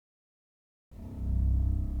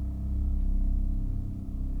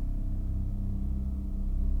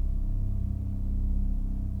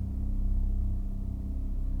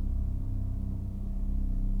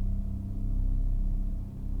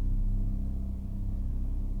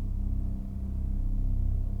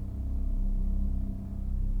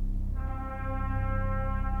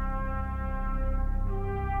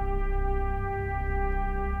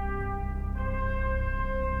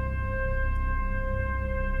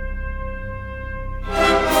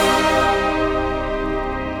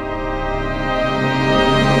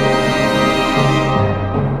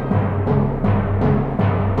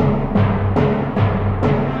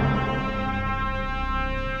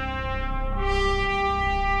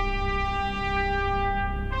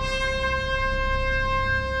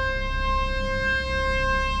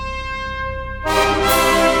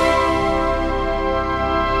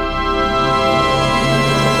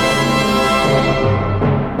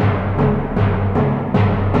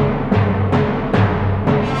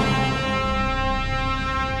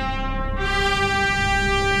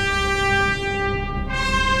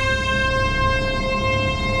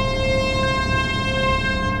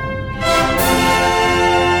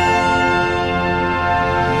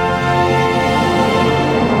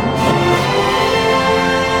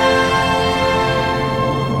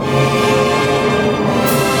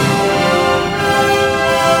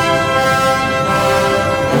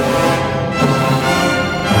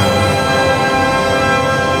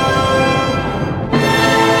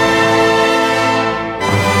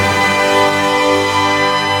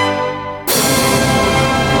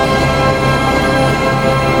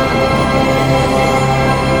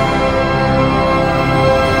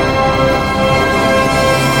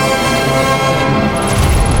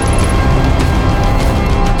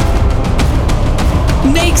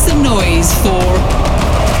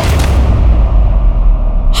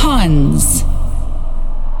Honz.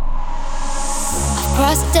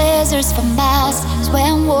 Across the deserts for miles,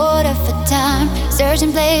 sweating water for time,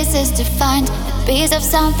 searching places to find a piece of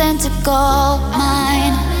something to call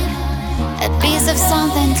mine, a piece of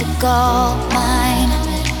something to call mine.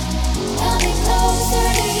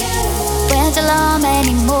 Went along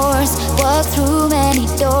many moors, walked through many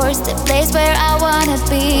doors. The place where I wanna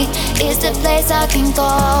be is the place I can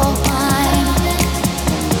call mine.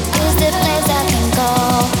 Is the place I can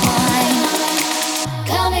call mine.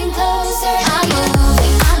 Coming closer, I'm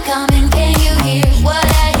moving, I'm coming. Can you hear what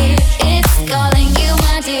I hear? It's calling you,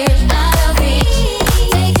 my dear. Out of reach,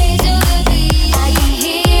 take me to the beach. I can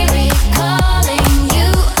hear it calling you.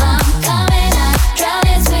 I'm coming, I'm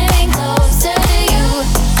drowning, swimming closer to you.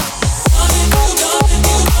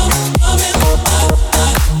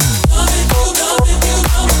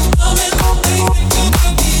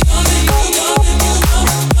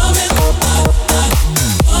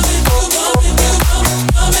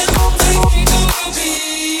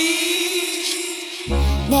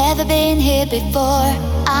 Never been here before.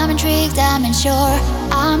 I'm intrigued, I'm unsure.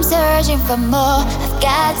 I'm searching for more. I've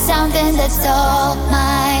got something that's all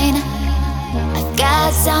mine. I've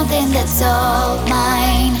got something that's all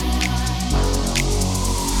mine.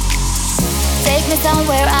 Take me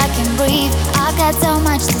somewhere I can breathe. I've got so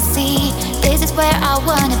much to see. This is where I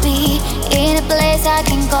wanna be. In a place I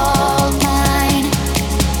can call mine.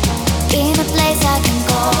 In a place I can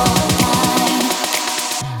call mine.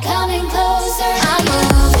 Coming closer, I'm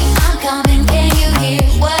moving, I'm coming. Can you hear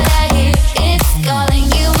what I hear? It's calling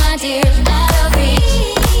you, my dear. Out of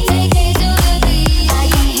reach, take me to the beach. I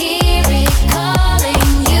can hear it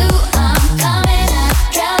calling you. I'm coming, I'm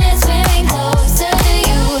drowning, swimming closer to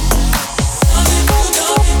you.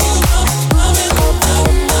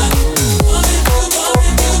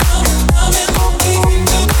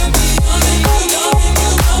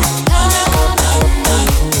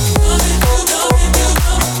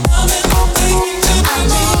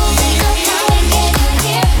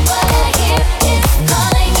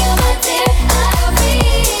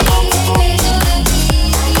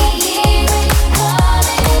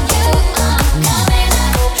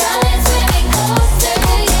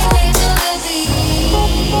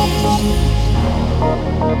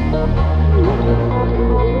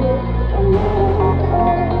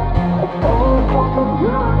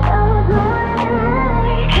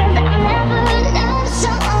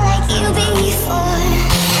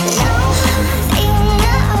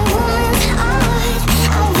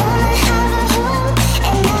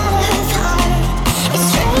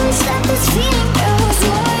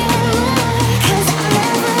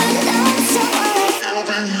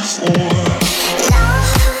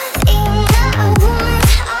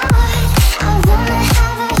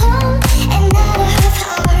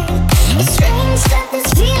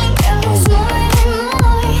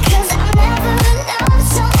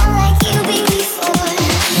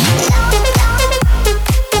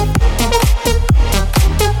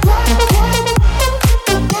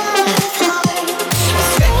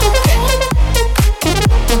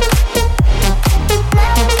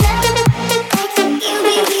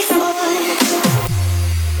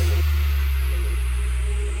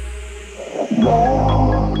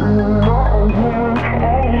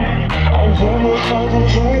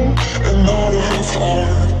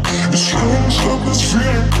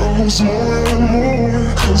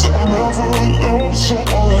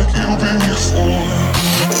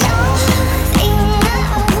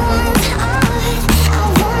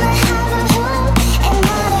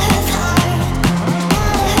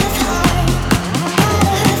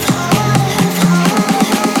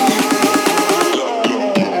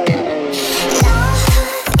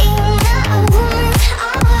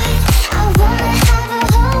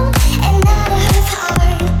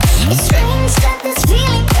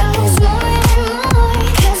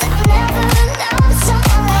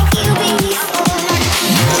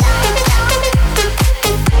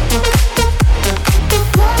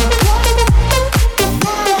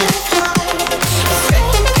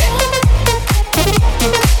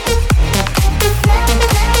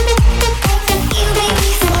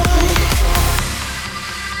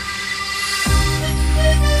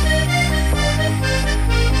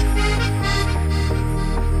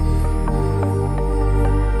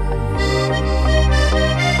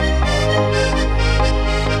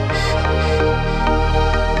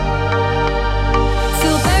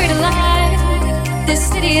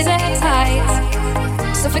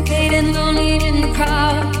 Suffocating, lonely in the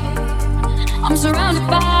crowd. I'm surrounded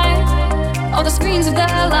by all the screens of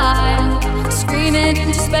their lives, screaming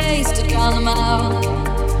into space to drown them out.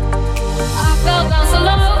 I fell down so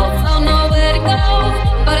low, don't know where to go,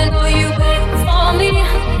 but I know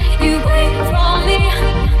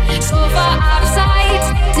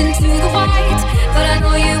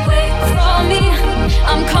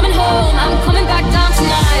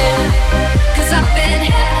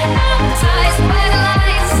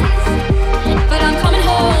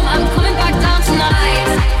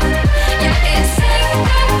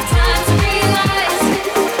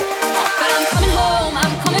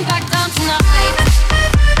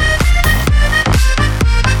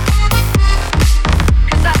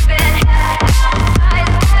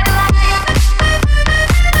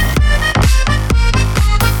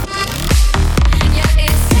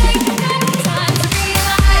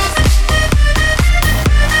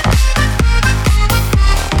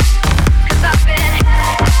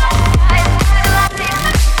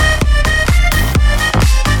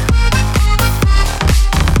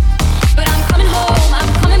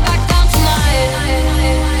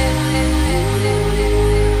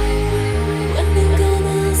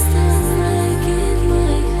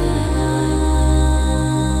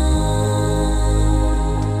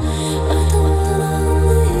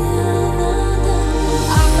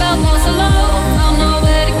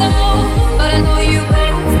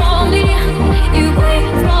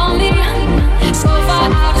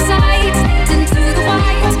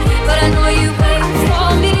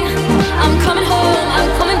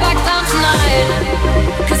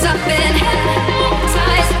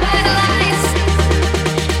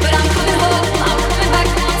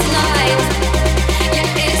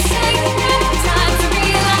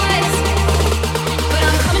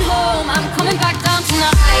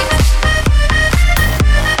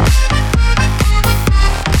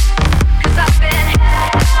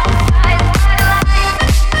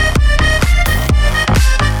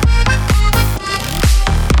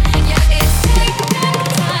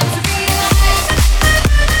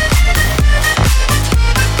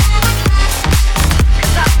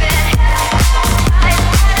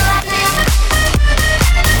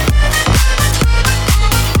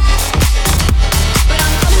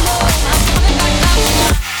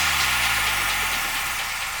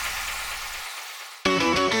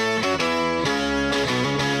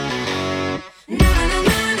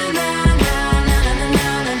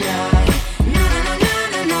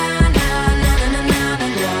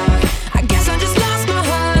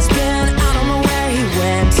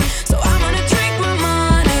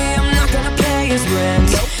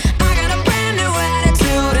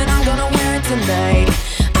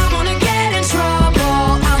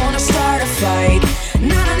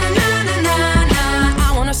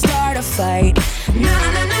right.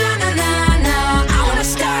 Na na na na na na, I wanna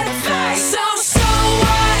start a fight. So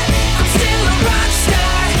what? I'm still a rock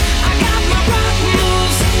star. I got my rock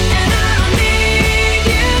moves, and I don't need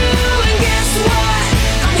you. And guess what?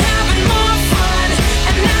 I'm having more fun.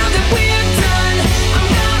 And now that we're done, I'm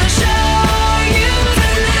gonna show you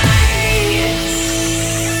tonight.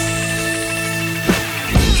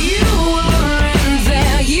 You weren't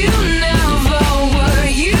there, you never were.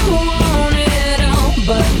 You want it all,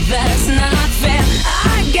 but that's not fair.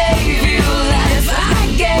 I gave you life, I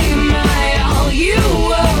gave my all. You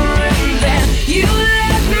weren't there, you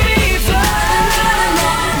let me fall.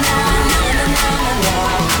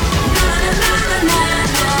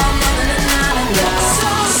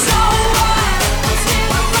 So what? I'm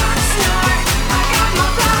still a rock star. I got my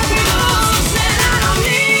rock moves, and I don't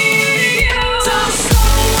need you. So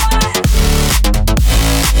what?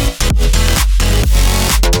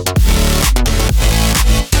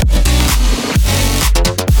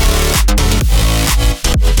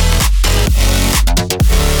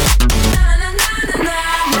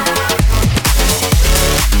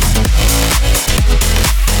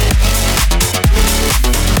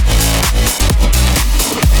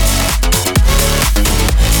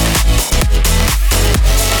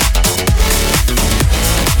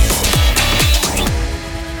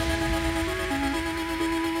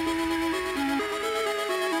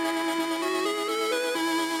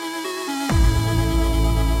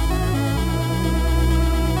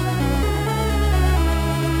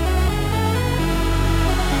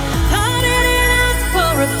 I didn't ask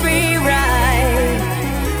for a free ride.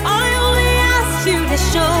 I only asked you to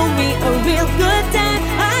show me a real good time.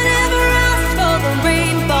 I never asked for the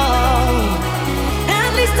rainbow. At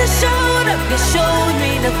least I showed up, you showed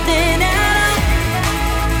me nothing at all.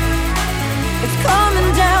 It's coming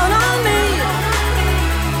down on me.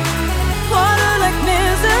 Water like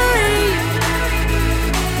misery.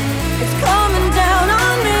 It's coming down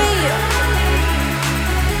on me.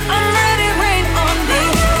 I'm ready, rain on me.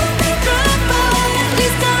 Goodbye, at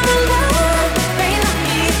least I'm alone. Rain on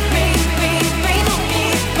me, rain, rain, rain on me,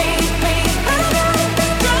 rain, rain.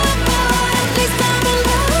 Goodbye, at least I'm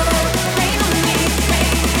alone. Rain on me,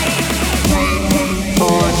 rain, rain, rain.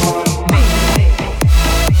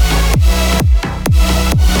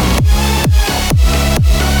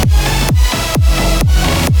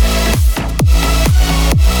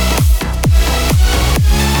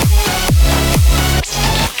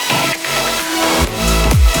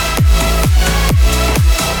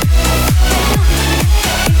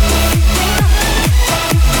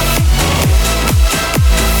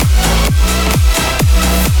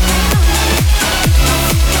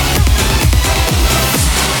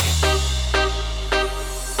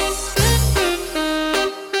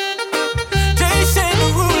 Jason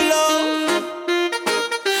Derulo.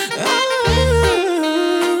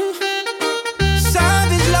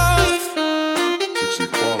 Savage love.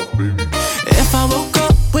 If I woke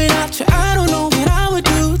up without you, I don't know what I would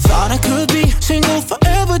do. Thought I could be single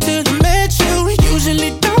forever till I met you.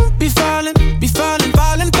 Usually don't be falling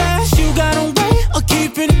fast. You got a way of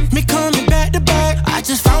keeping me coming back to back. I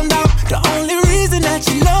just found out the only reason that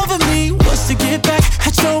you loving me was to get back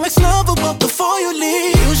at your ex-lover, but before you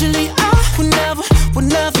leave, usually I would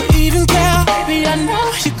never even care. Baby, I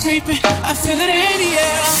know you're creeping, I feel it in the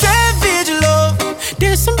air. Savage love,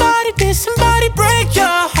 did somebody break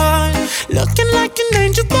your heart? Looking like an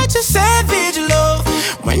angel, but you're savage love.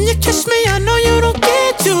 When you kiss me, I know you don't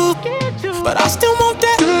get to, but I still want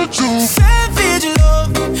that. Savage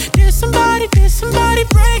love, did somebody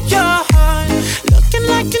break your heart? Looking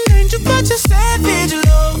like an angel, but you're savage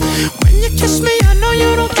love. When you kiss me, I know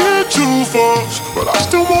you don't get too fast, but I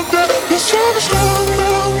still want that. You're savage love,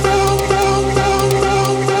 love, love, love, love,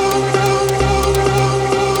 love, love, love, love, love.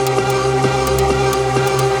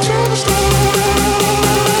 Savage love.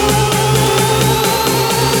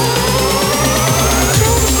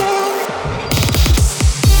 Savage love.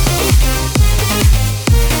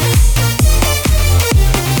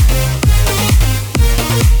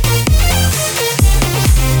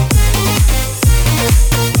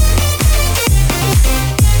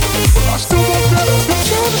 But I still want that. You're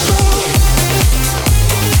savage love.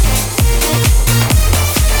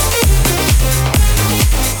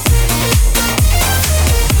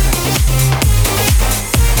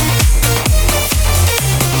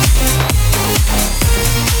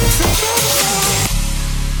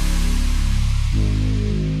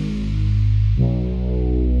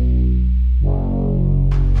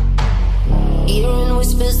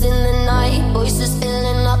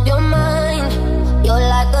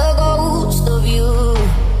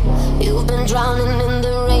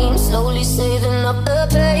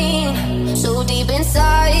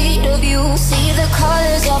 sight of you. See the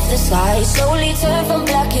colors of the sky slowly turn from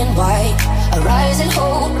black and white. A rising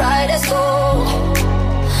hope, bright as gold.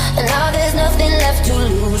 And now there's nothing left to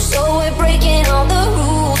lose, so we're breaking all the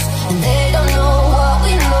rules. And they don't know what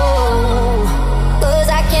we know. 'Cause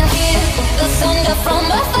I can hear the thunder from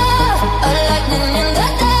afar, a lightning in the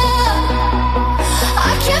dark.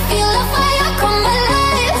 I can feel the fire come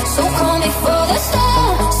alive. So calm before the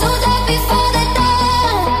storm, so dark before the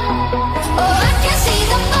dawn. Oh, I can see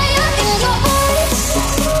the fire in your eyes.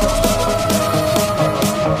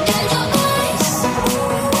 In your eyes.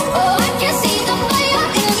 Oh, I can see the fire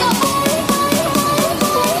in your eyes.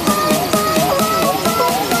 Oh,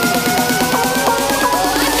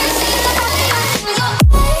 I can see the fire in your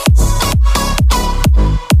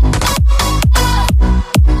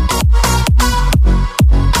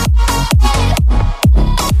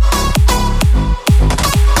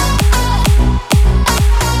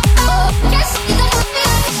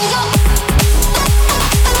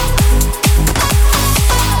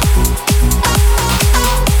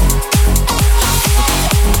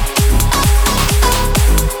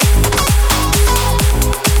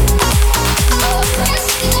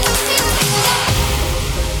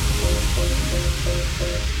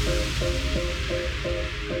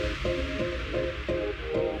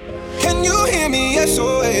Can you hear me?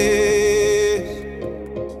 SOS.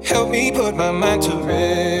 Help me put my mind to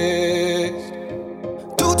rest.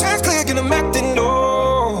 2 times click and I'm acting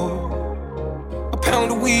low. A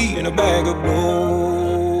pound of weed and a bag of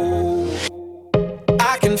blow.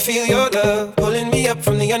 I can feel your love pulling me up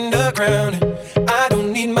from the underground. I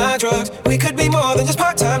don't need my drugs. We could be more than just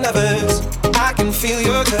part-time lovers. I can feel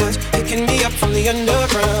your touch picking me up from the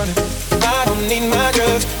underground. I don't need my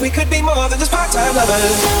drugs. We could be more than just part-time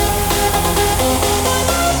lovers.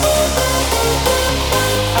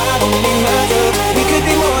 I don't need my drugs. We could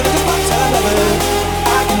be more than just part-time lovers.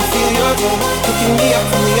 I can feel your touch picking me up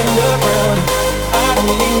from the underground. I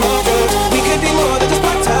don't need my drugs. We could be more than just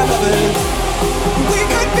part-time lovers. We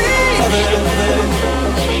could be lovers.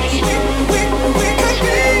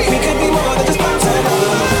 We could be more than just part-time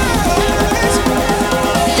lovers.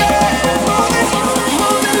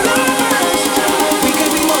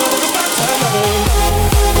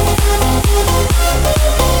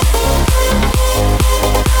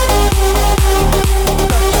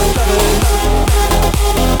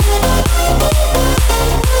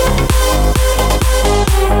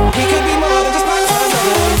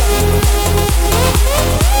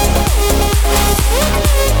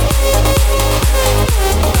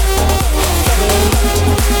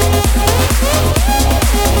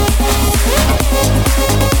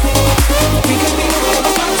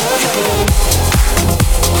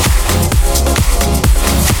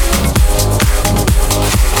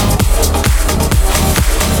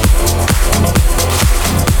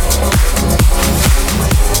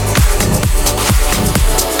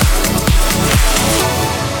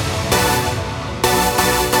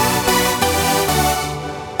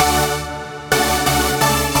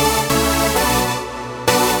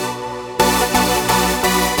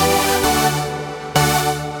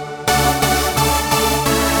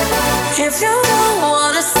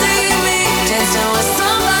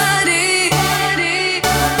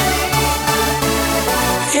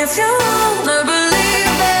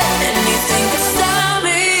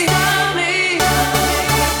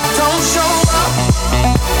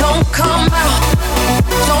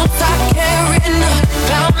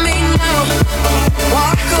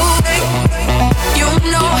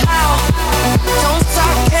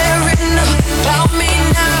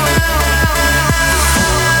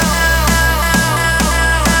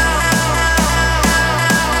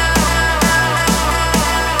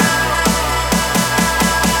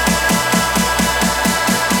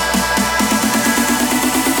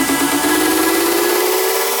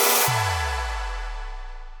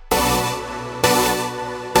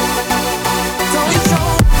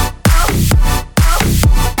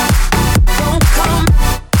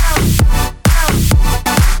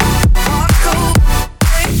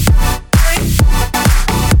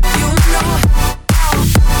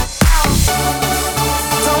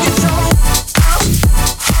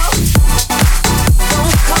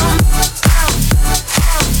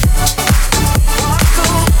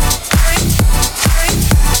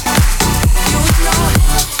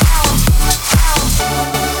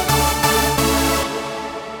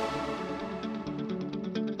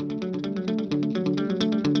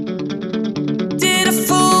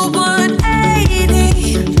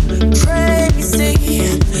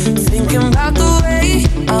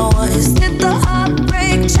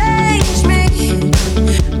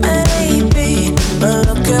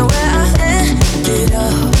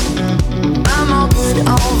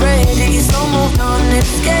 already, so moved on, it's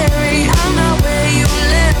scary. I'm not where you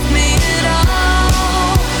left me at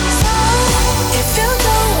all. So if you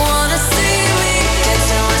don't wanna see me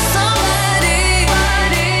dancing with somebody,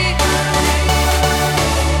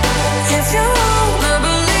 if you wanna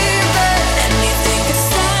believe that anything can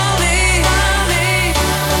stop me,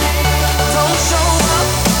 don't show up,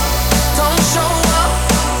 don't show up,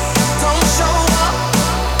 don't show up,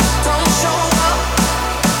 don't show up,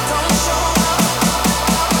 don't show up.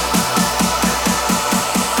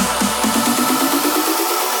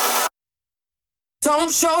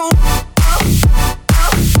 Don't show up,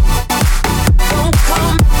 don't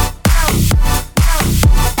come out,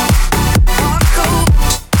 walk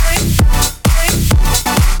away,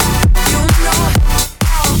 you know,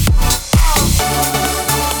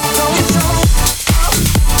 don't show up,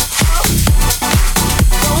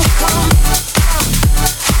 don't come out,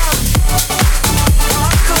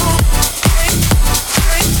 walk away,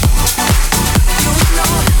 you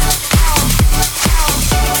know.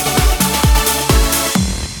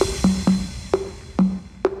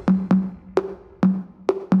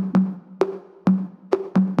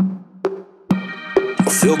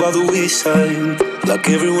 Fell by the wayside, like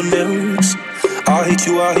everyone else. I hate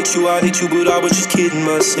you, I hate you, I hate you, but I was just kidding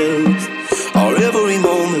myself. Our every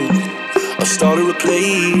moment, I started a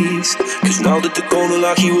place. Cause now that they're gone, all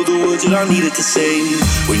I hear were the words that I needed to say.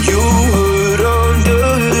 When you hurt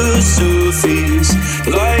under the surface,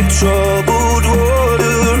 like troubled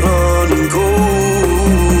water running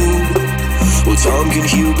cold. Well, time can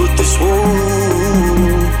heal, but this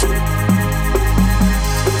won't.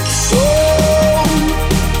 So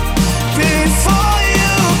before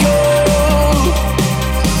you go,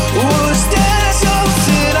 was there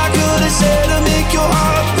something I could have said to make your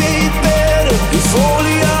heart beat better? If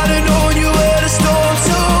only I'd have known you had a storm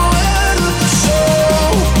to weather. So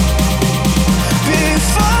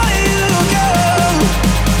before you go,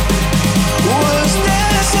 was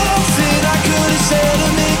there something I could have said to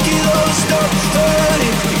make it all stop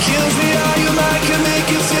hurting? It kills me how your mind can make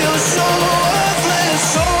you feel so worthless.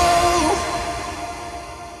 So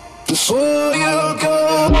before you go,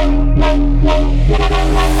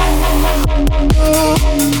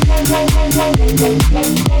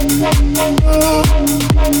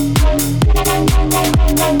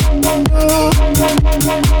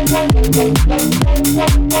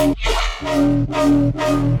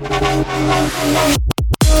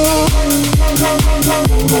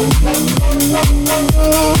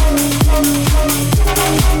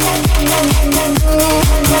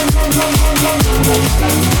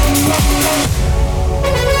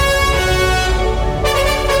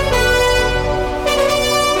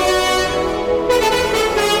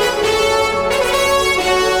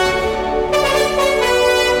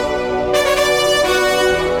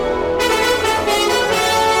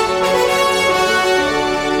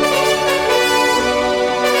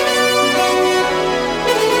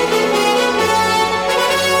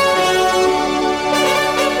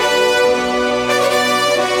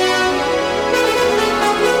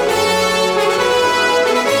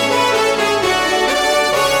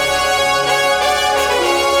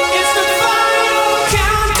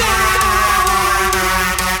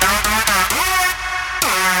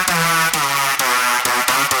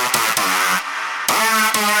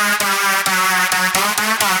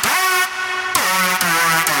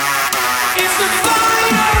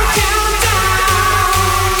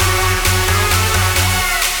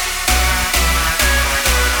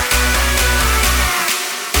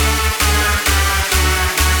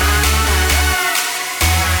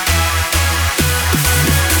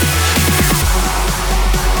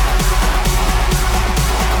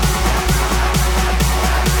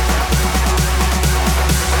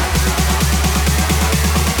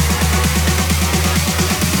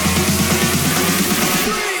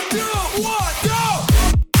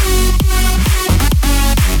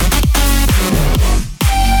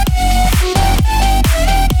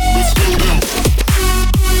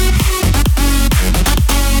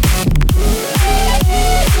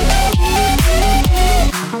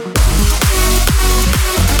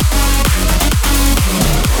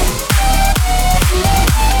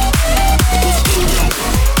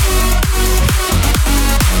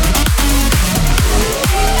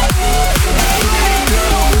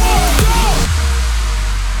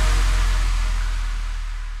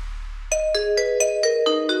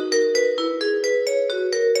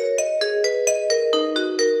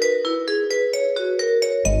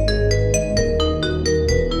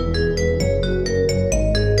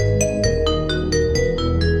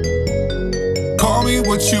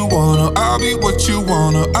 what you wanna, I'll be what you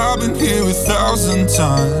wanna. I've been here 1,000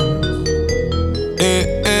 times.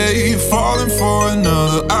 for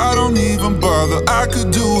another, I don't even bother. I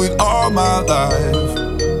could do it all my life.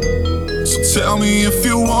 So tell me if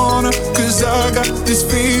you wanna, cause I got this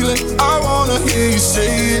feeling. I wanna hear you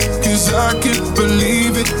say it, cause I can't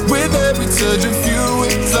believe it. With every touch of you,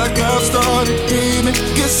 it's like I've started dreaming.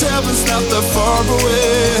 Guess heaven's not that far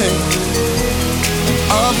away.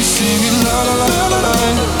 I'll be singing la la la la la.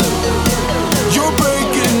 You're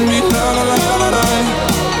breaking me la la la la la.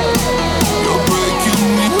 You're breaking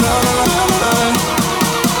me la la la la la.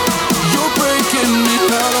 You're breaking me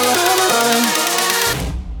la la la la la.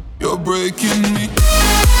 You're breaking me.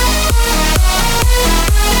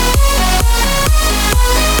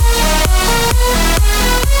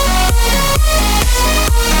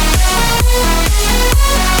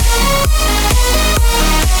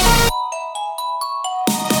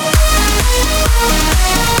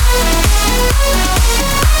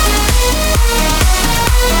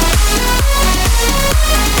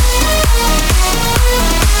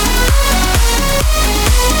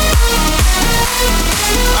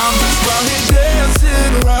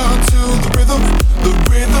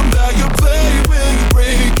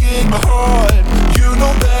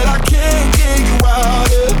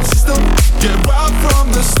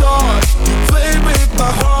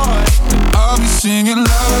 Singing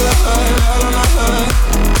la la la la la la la.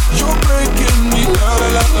 You're breaking me la la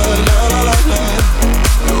la la la la la.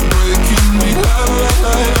 You're breaking me la la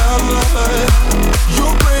la la la la.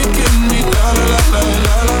 You're breaking me la la la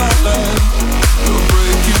la la la. You're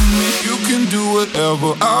breaking me. You can do whatever.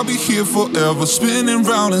 I'll be here forever, spinning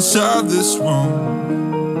round inside this room.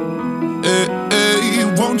 Hey, hey,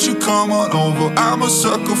 won't you come on over? I'm a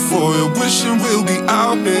sucker for you, wishing we'll be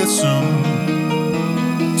out here soon.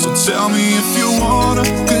 So tell me if you wanna,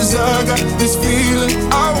 cause I got this feeling.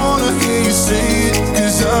 I wanna hear you say it,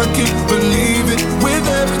 cause I can't believe it. With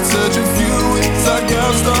every touch of you, it's like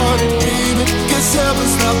I've started dreaming. Guess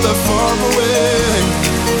heaven's not that far away.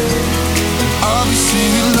 I'll be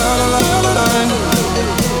singing la la la la la.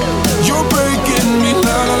 You're breaking me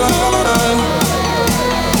la la la la la.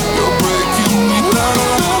 You're breaking me la la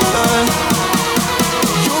la la la.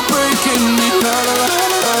 You're breaking me la la la la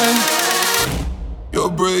la. You're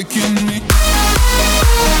breaking me.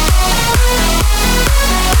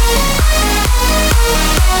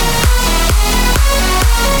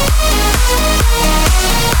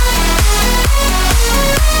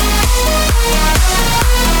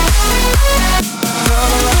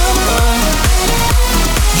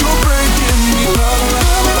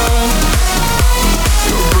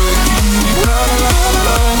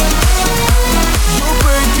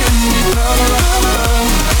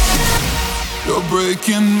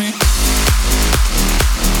 Breaking me.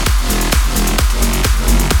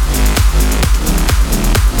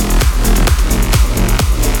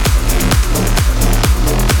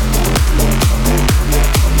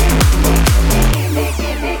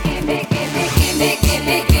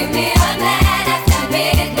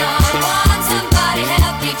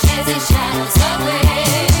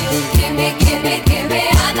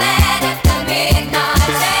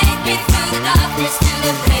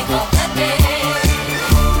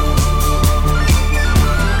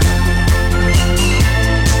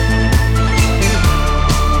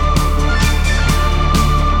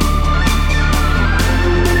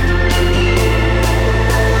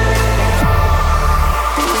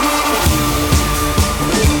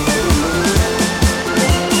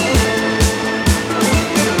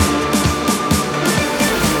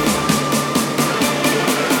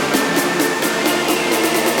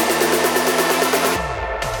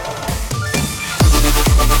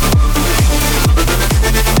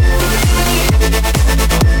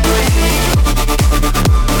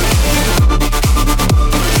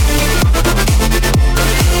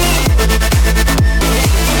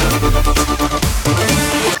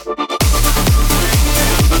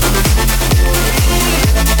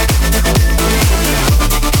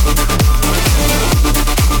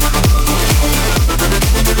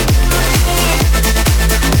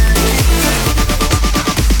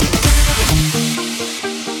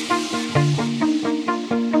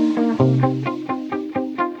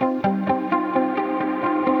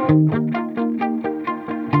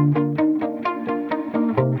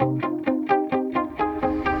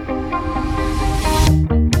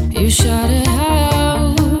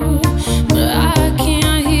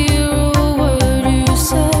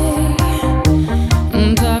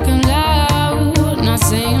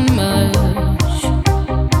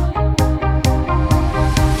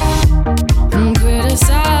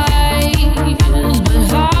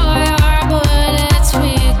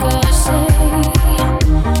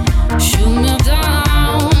 Should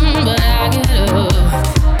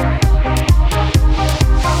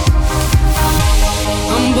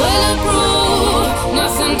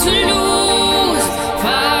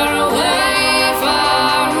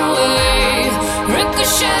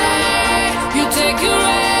You take your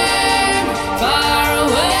aim far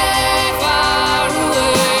away, far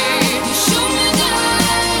away. You shoot me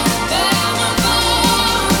down, but I'm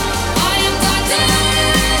above. I am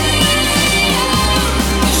titanium.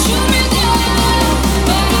 You shoot me down,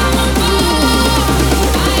 but I'm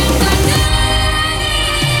above. I am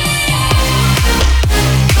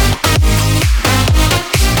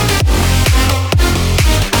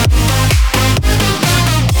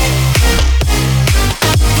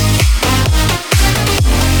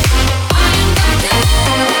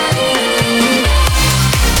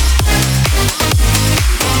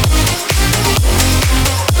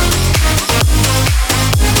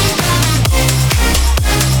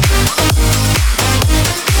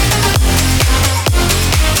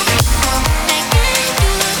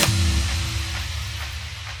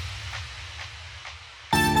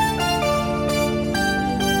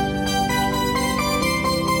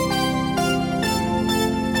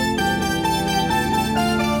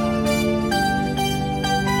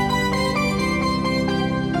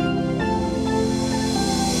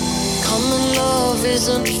Common love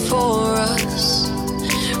isn't for us.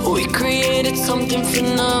 We created something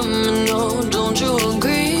phenomenal. Don't you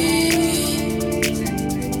agree?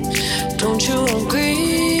 Don't you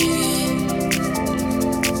agree?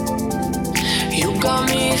 You got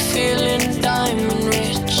me feeling diamond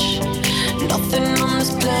rich. Nothing on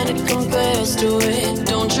this planet compares to it.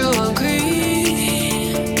 Don't you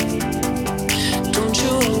agree? Don't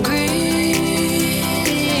you agree?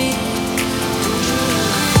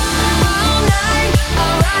 All night,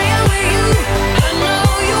 I'll ride with you. I know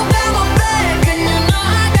you got my back, and you know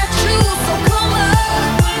I got you. So come on,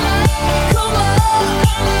 come on,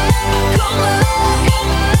 come on.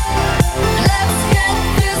 Let's get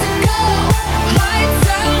physical. Lights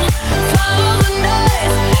out, follow the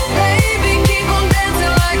noise. Baby, keep on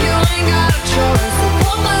dancing like you ain't got a choice.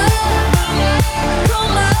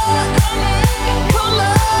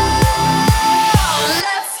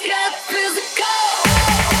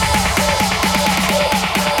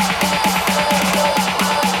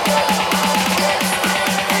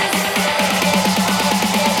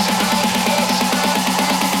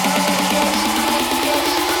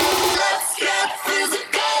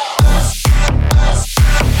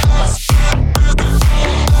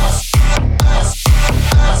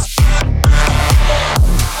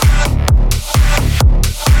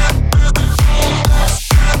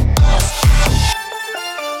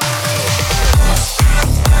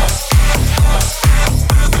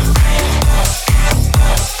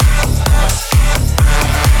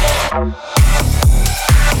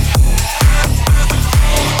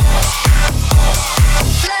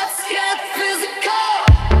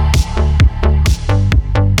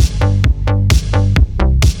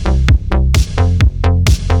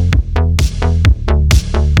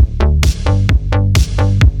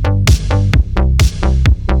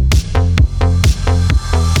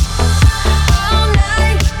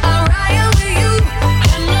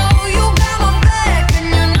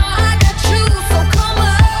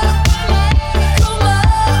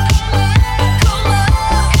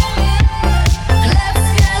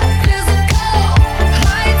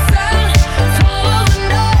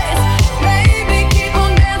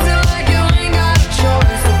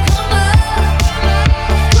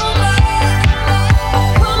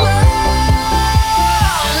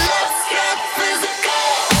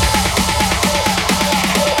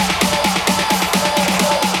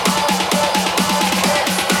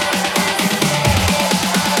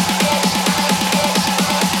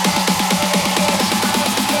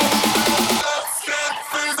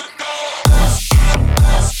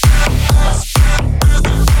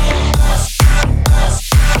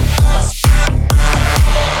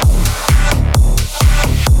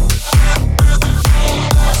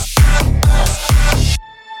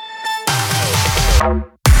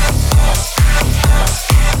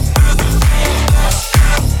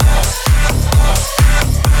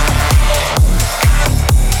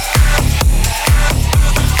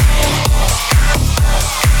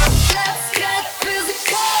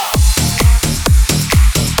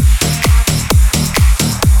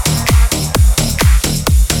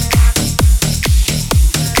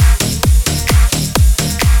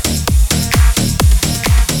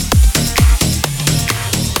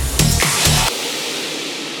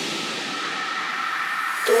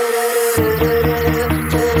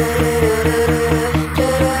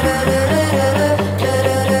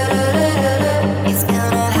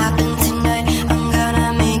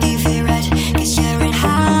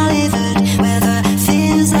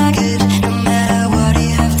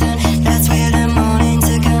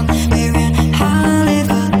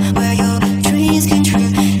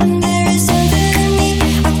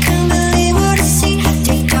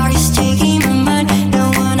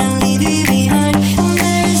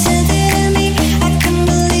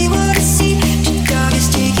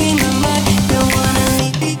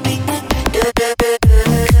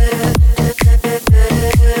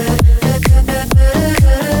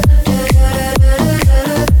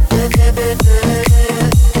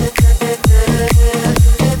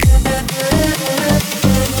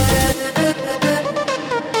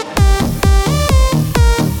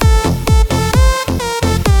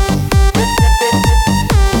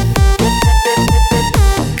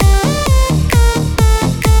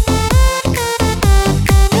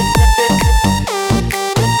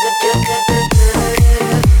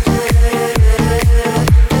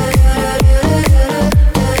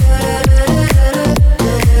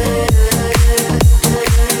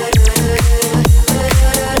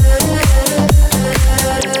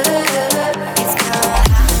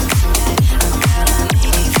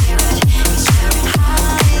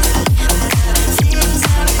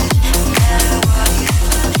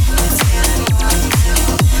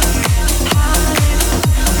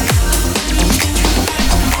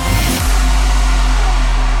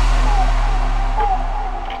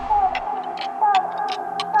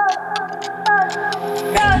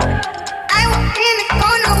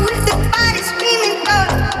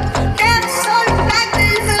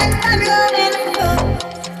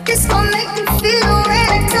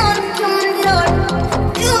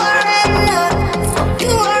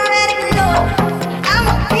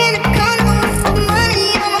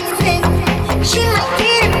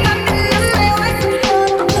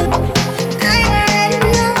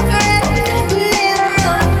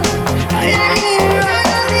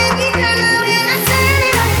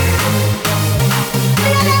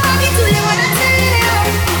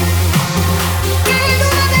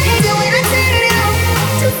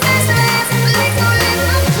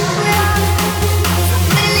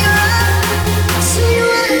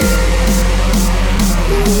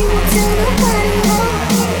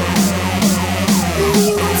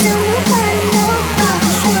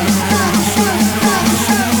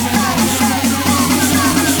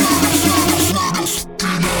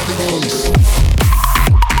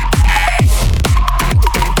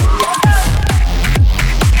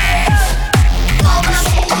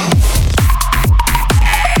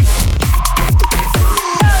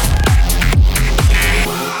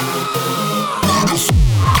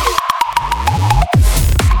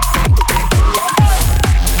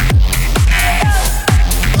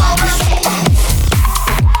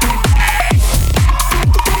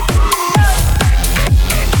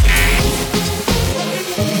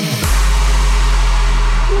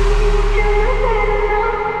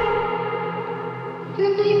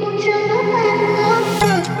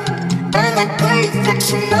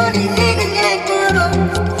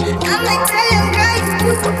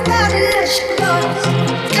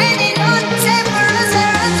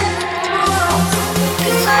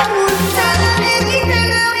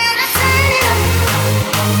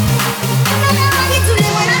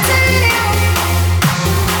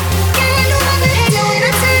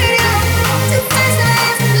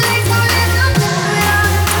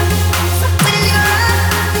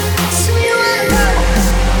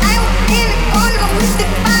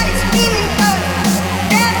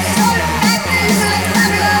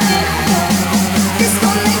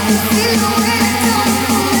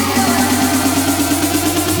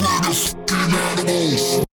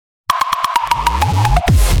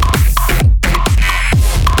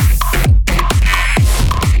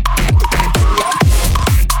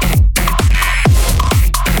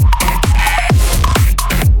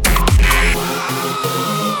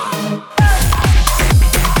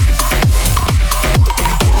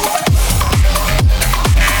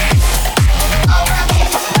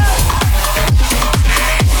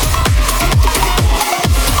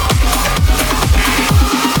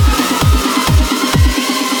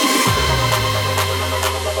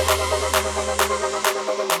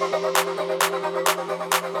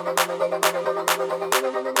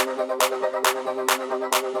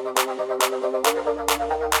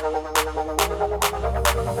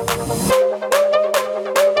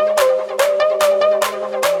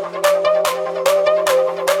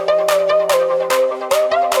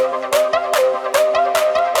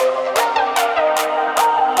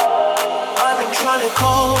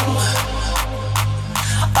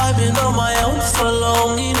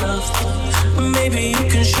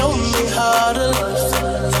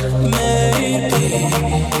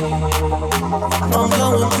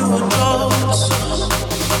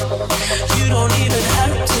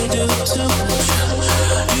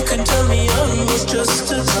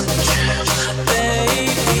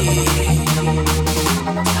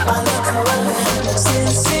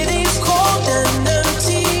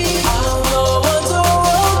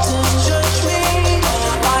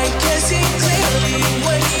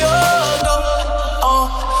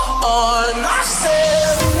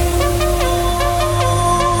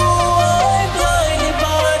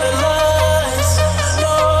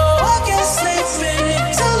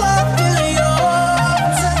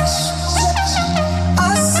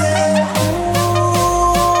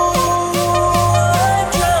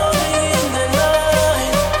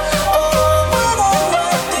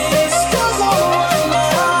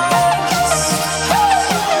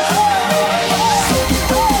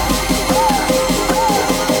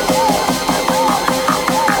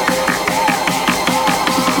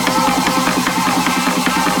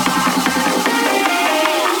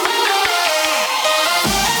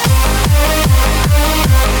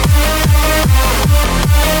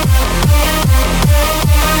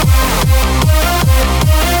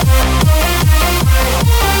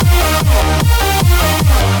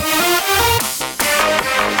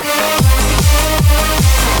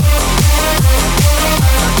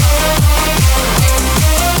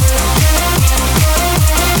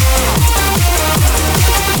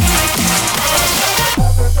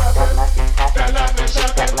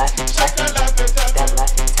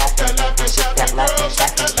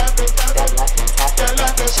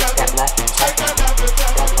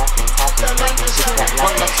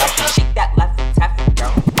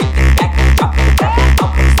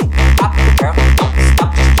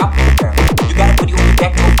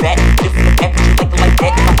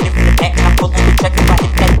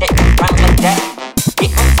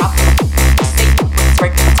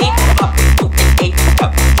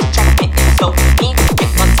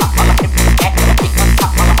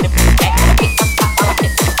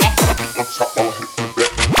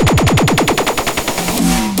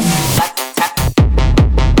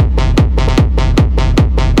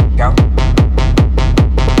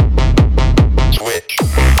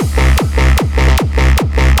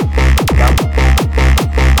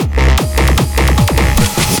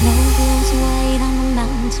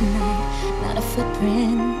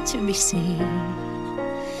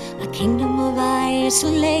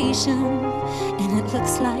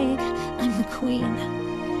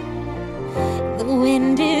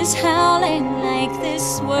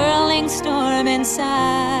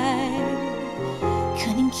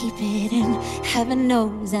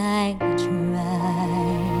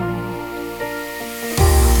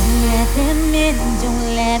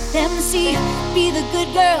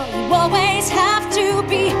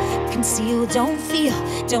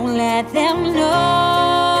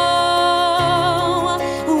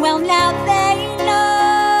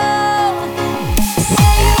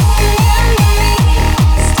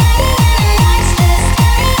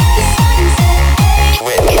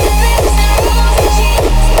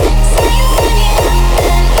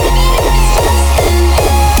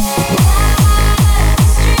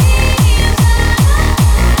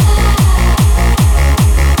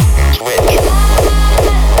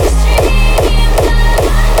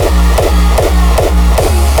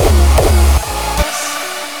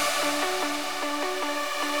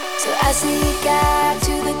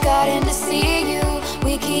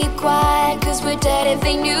 keep quiet, cause we're dead if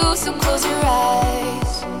they knew. So close your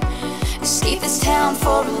eyes, escape this town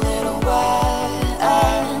for a little while.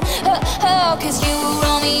 Cause you were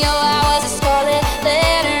Romeo, I was a scarlet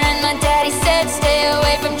letter, and my daddy said stay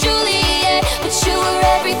away from Juliet. But you were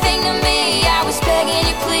everything to me, I was begging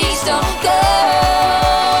you please don't go.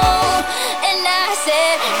 And I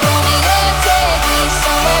said, Romeo, take me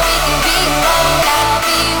somewhere we can be alone. I'll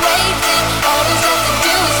be waiting, all there's left to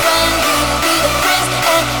do is run. You'll be the prince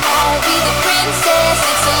and I'll be the princess.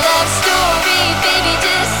 It's a love story, baby,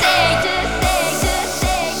 just say, just say, just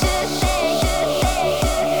say, just say, just say.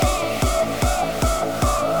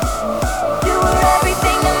 You were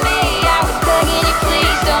everything to me, I was begging you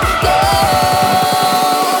please don't go.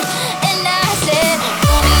 And I said,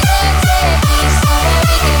 Romeo, take me somewhere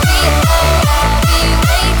we can be alone. I'll be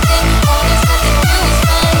waiting, all there's left to do is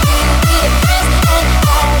run. You'll be the prince and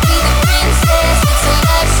I'll be the princess. It's a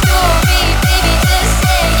love story, baby, just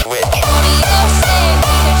say. Romeo, say,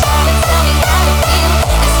 you're trying to tell me how to feel.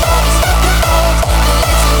 This love is for the old, but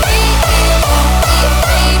it's real. Don't be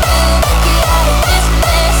afraid, we'll get out of this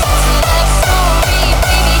mess. It's a love story,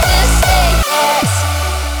 baby, just say yes.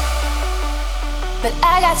 But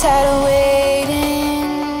I got tired of waiting,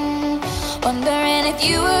 wondering if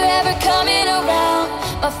you were ever coming around.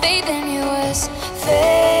 My faith in you was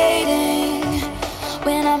fading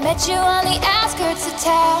when I met you on the outskirts of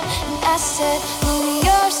town. And I said,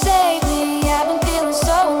 Romeo,